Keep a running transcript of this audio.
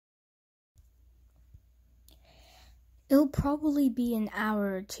It'll probably be an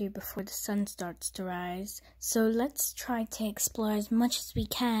hour or two before the sun starts to rise, so let's try to explore as much as we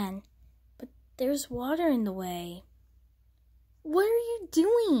can. But there's water in the way. What are you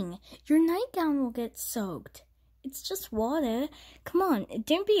doing? Your nightgown will get soaked. It's just water. Come on,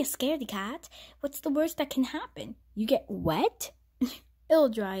 don't be a scaredy cat. What's the worst that can happen? You get wet? It'll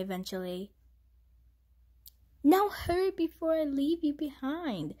dry eventually. Now hurry before I leave you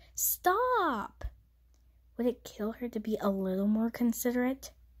behind. Stop! Would it kill her to be a little more considerate?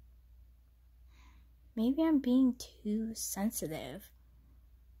 Maybe I'm being too sensitive.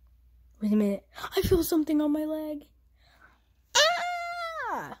 Wait a minute. I feel something on my leg.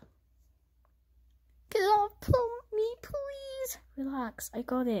 Ah! Get off me, please. Relax, I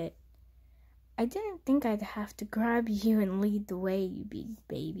got it. I didn't think I'd have to grab you and lead the way, you big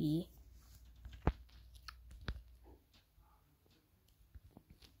baby.